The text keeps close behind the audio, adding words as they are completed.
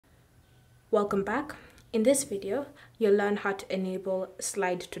Welcome back. In this video, you'll learn how to enable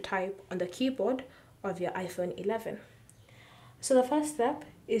slide to type on the keyboard of your iPhone 11. So the first step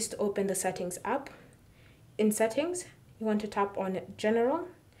is to open the Settings app. In Settings, you want to tap on General,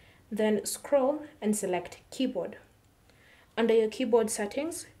 then scroll and select Keyboard. Under your keyboard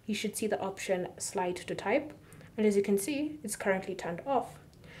settings, you should see the option Slide to Type, and as you can see, it's currently turned off.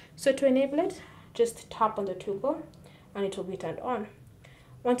 So to enable it, just tap on the toggle and it will be turned on.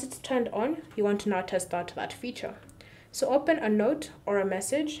 Once it's turned on, you want to now test out that feature. So open a note or a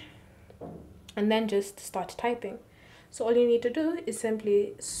message and then just start typing. So all you need to do is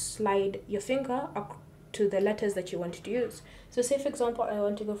simply slide your finger up to the letters that you want to use. So say for example, I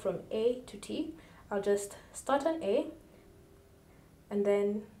want to go from A to T. I'll just start on A and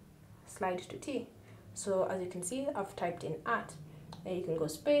then slide to T. So as you can see, I've typed in at, and you can go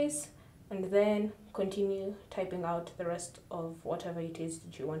space and then continue typing out the rest of whatever it is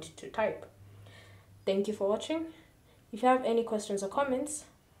that you want to type. Thank you for watching. If you have any questions or comments,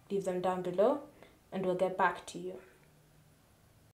 leave them down below and we'll get back to you.